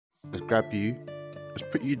Let's grab you. Let's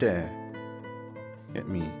put you there. Get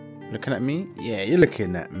me. Looking at me? Yeah, you're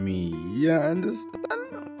looking at me. Yeah, understand?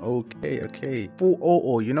 Okay, okay.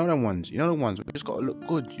 Full you know them ones. You know the ones. You just gotta look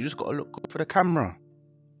good. You just gotta look good for the camera.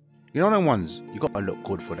 You know them ones. You gotta look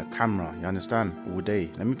good for the camera. You understand? All day.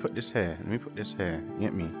 Let me put this here. Let me put this here. You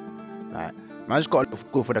get me? Like, man, I just gotta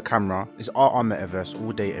look good for the camera. It's rrmetaverse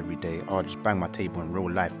all day, every day. I'll just bang my table in real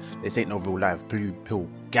life. This ain't no real life. Blue pill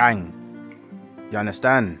gang. You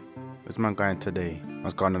understand? Where's man going today? I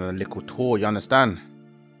was going on a little tour. You understand?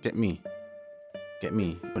 Get me. Get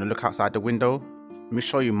me. Wanna look outside the window? Let me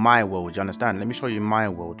show you my world. You understand? Let me show you my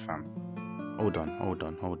world, fam. Hold on. Hold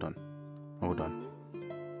on. Hold on. Hold on.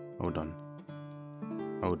 Hold on.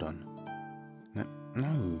 Hold on.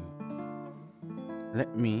 No.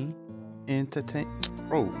 Let me entertain.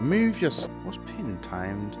 Bro, move your. What's pin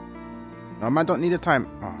timed? No, man, don't need a time.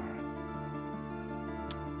 Oh.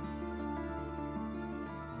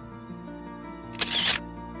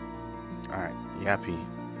 Alright, you happy?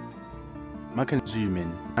 Man can zoom in.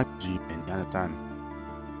 Man can zoom in, you understand?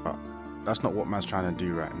 But that's not what man's trying to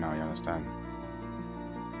do right now, you understand?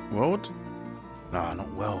 World? No,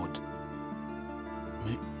 not world.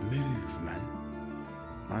 Move, man.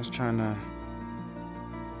 Man's trying to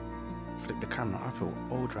flip the camera. I feel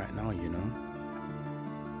old right now, you know.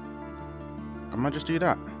 Can I just do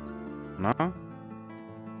that? No?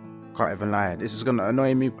 Can't even lie. This is gonna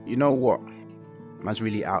annoy me. You know what? Man's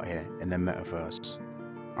really out here in the metaverse.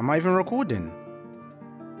 Am I even recording?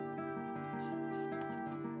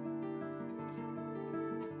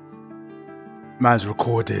 Man's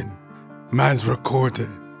recording. Man's recording.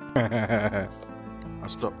 I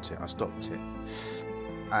stopped it.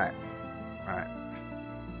 Alright. Alright.